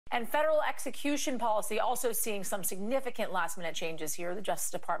And federal execution policy also seeing some significant last-minute changes here. The Justice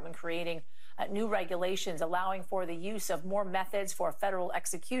Department creating new regulations allowing for the use of more methods for federal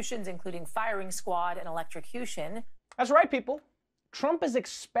executions, including firing squad and electrocution. That's right, people. Trump is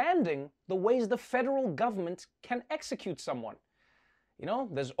expanding the ways the federal government can execute someone. You know,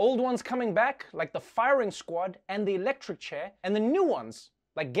 there's old ones coming back, like the firing squad and the electric chair, and the new ones,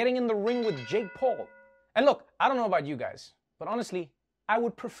 like getting in the ring with Jake Paul. And look, I don't know about you guys, but honestly, I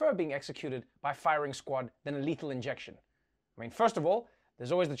would prefer being executed by firing squad than a lethal injection. I mean, first of all,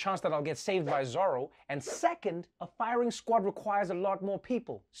 there's always the chance that I'll get saved by Zorro, and second, a firing squad requires a lot more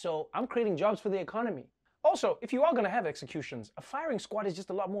people, so I'm creating jobs for the economy. Also, if you are going to have executions, a firing squad is just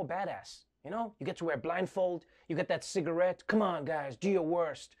a lot more badass. You know, you get to wear blindfold, you get that cigarette, come on guys, do your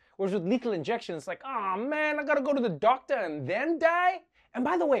worst. Whereas with lethal injection, it's like, oh man, I gotta go to the doctor and then die? And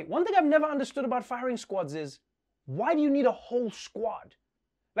by the way, one thing I've never understood about firing squads is, why do you need a whole squad?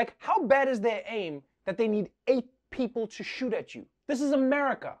 Like, how bad is their aim that they need 8 people to shoot at you? This is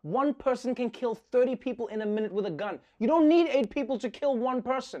America. One person can kill 30 people in a minute with a gun. You don't need 8 people to kill one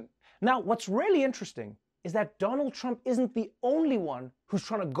person. Now, what's really interesting is that Donald Trump isn't the only one who's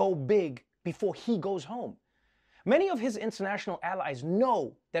trying to go big before he goes home. Many of his international allies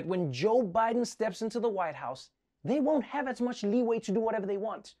know that when Joe Biden steps into the White House, they won't have as much leeway to do whatever they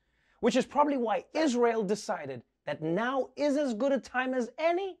want, which is probably why Israel decided that now is as good a time as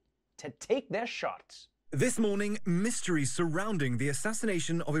any to take their shots. This morning, mysteries surrounding the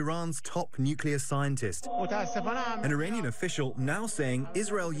assassination of Iran's top nuclear scientist. An Iranian official now saying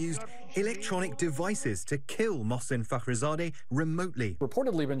Israel used electronic devices to kill Mohsen Fakhrizadeh remotely.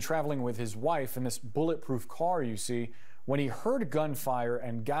 Reportedly been traveling with his wife in this bulletproof car you see when he heard gunfire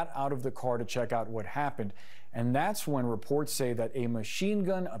and got out of the car to check out what happened. And that's when reports say that a machine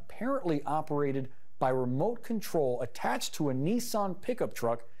gun apparently operated by remote control attached to a Nissan pickup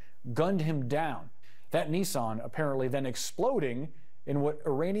truck gunned him down. That Nissan apparently then exploding in what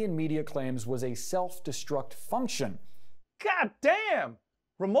Iranian media claims was a self-destruct function. God damn!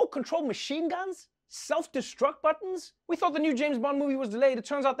 Remote control machine guns? Self-destruct buttons? We thought the new James Bond movie was delayed. It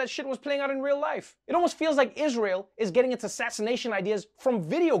turns out that shit was playing out in real life. It almost feels like Israel is getting its assassination ideas from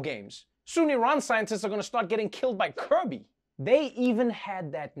video games. Soon Iran scientists are going to start getting killed by Kirby. They even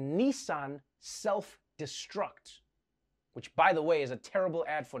had that Nissan self-destruct, which by the way is a terrible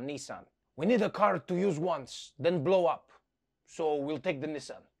ad for Nissan. We need a car to use once, then blow up. So we'll take the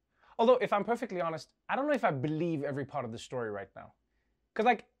Nissan. Although, if I'm perfectly honest, I don't know if I believe every part of the story right now.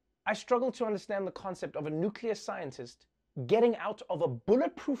 Because, I struggle to understand the concept of a nuclear scientist getting out of a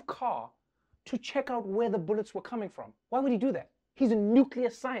bulletproof car to check out where the bullets were coming from. Why would he do that? He's a nuclear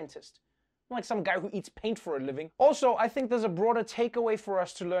scientist. Not like some guy who eats paint for a living. Also, I think there's a broader takeaway for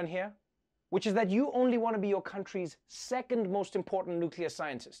us to learn here, which is that you only want to be your country's second most important nuclear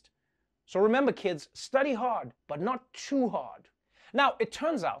scientist. So remember, kids, study hard, but not too hard. Now, it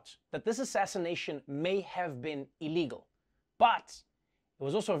turns out that this assassination may have been illegal, but it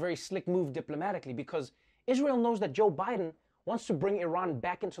was also a very slick move diplomatically because Israel knows that Joe Biden wants to bring Iran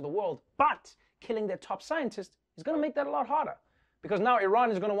back into the world, but killing their top scientist is going to make that a lot harder because now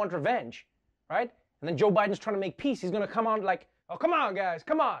Iran is going to want revenge, right? And then Joe Biden's trying to make peace. He's going to come out like, oh, come on, guys,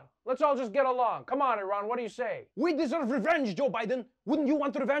 come on. Let's all just get along. Come on, Iran, what do you say? We deserve revenge, Joe Biden. Wouldn't you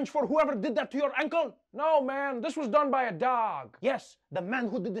want revenge for whoever did that to your uncle? No, man, this was done by a dog. Yes, the man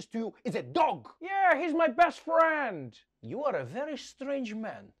who did this to you is a dog. Yeah, he's my best friend. You are a very strange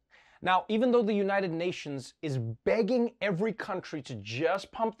man. Now, even though the United Nations is begging every country to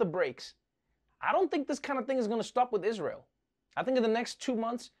just pump the brakes, I don't think this kind of thing is going to stop with Israel. I think in the next 2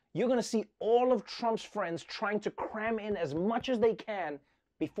 months, you're going to see all of Trump's friends trying to cram in as much as they can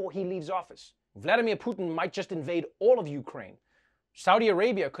before he leaves office. Vladimir Putin might just invade all of Ukraine. Saudi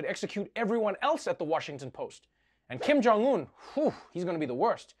Arabia could execute everyone else at the Washington Post. And Kim Jong-un, he's going to be the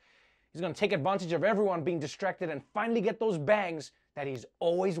worst. He's going to take advantage of everyone being distracted and finally get those bangs that he's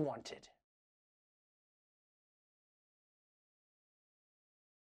always wanted.